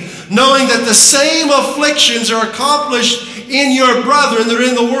faith, knowing that the same afflictions are accomplished in your brethren that are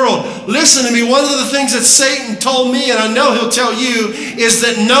in the world. Listen to me, one of the things that Satan told me, and I know he'll tell you, is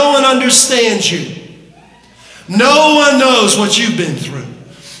that no one understands you. No one knows what you've been through.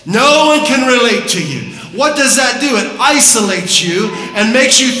 No one can relate to you. What does that do? It isolates you and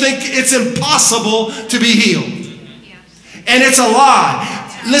makes you think it's impossible to be healed. And it's a lie.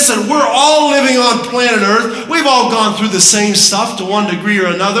 Listen, we're all living on planet Earth. We've all gone through the same stuff to one degree or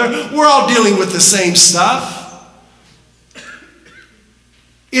another. We're all dealing with the same stuff.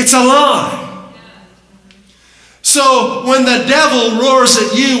 It's a lie. So when the devil roars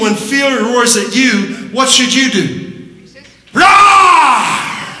at you, when fear roars at you, what should you do? Roar!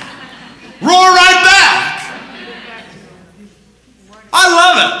 Roar right back. I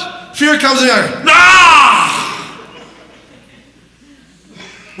love it. Fear comes in there. Ah!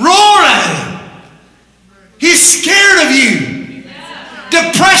 Roar at him. He's scared of you.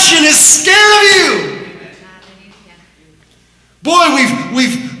 Depression is scared of you. Boy,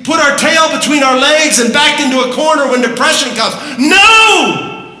 we've put our tail between our legs and backed into a corner when depression comes.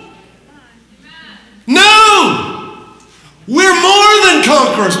 No! No! We're more than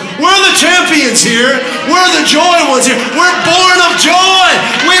conquerors. We're the champions here. We're the joy ones here. We're born of joy.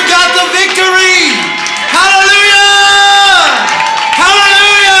 We've got the victory. Hallelujah!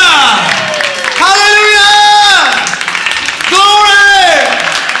 Hallelujah! Hallelujah! Glory!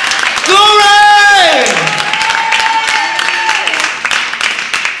 Glory!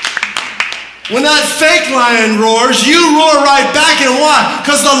 When that fake lion roars, you roar right back. And why?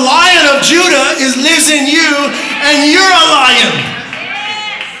 Because the Lion of Judah lives in you, and you're a lion.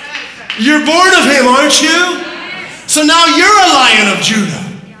 You're born of him, aren't you? So now you're a Lion of Judah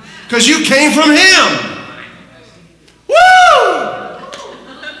because you came from him. Woo!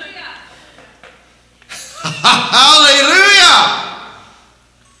 Hallelujah!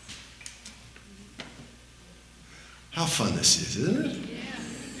 How fun this is, isn't it?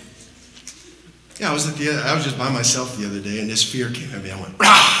 Yeah, I was just by myself the other day, and this fear came at me. I went, rah!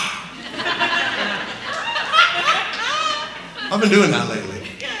 I've been doing that lately.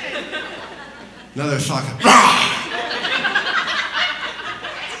 Another thought, rah!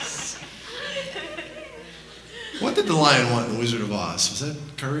 What did the lion want in The Wizard of Oz? Was that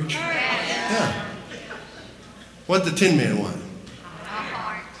courage? Yeah. What did the Tin Man want?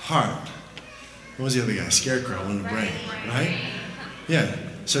 Heart. What was the other guy? Scarecrow wanted the brain, right? Yeah.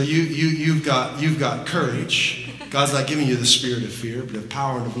 So you've got courage. God's not giving you the spirit of fear, but of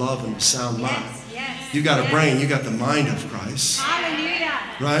power and of love and of sound mind. Yes. You've got a brain. You've got the mind of Christ. Hallelujah.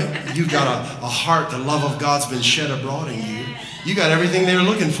 Right? You've got a heart. The love of God's been shed abroad in you. You got everything they were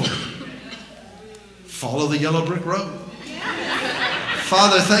looking for. Follow the yellow brick road.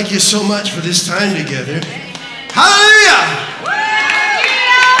 Father, thank you so much for this time together. Hallelujah!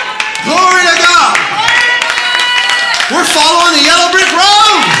 Glory to God! We're following the yellow brick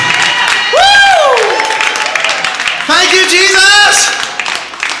road! Woo! Thank you, Jesus!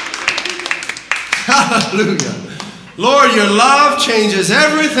 Hallelujah. Lord, your love changes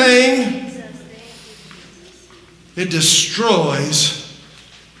everything. It destroys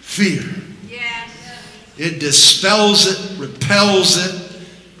fear. It dispels it, repels it,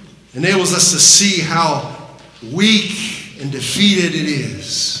 enables us to see how weak and defeated it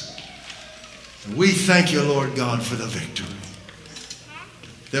is. And we thank you, Lord God, for the victory.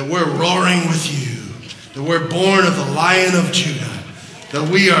 That we're roaring with you. That we're born of the Lion of Judah. That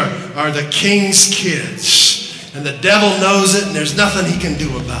we are the King's kids. And the devil knows it, and there's nothing he can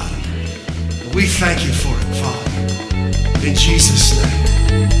do about it. And we thank you for it, Father. In Jesus' name.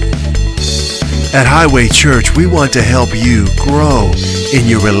 At Highway Church, we want to help you grow in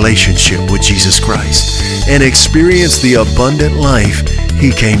your relationship with Jesus Christ and experience the abundant life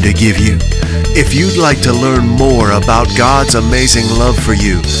He came to give you. If you'd like to learn more about God's amazing love for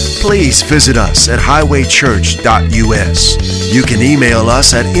you, please visit us at highwaychurch.us. You can email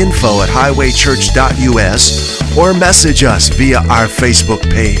us at info@highwaychurch.us or message us via our Facebook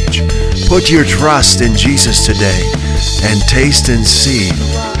page. Put your trust in Jesus today and taste and see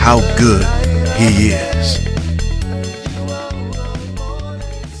how good He is.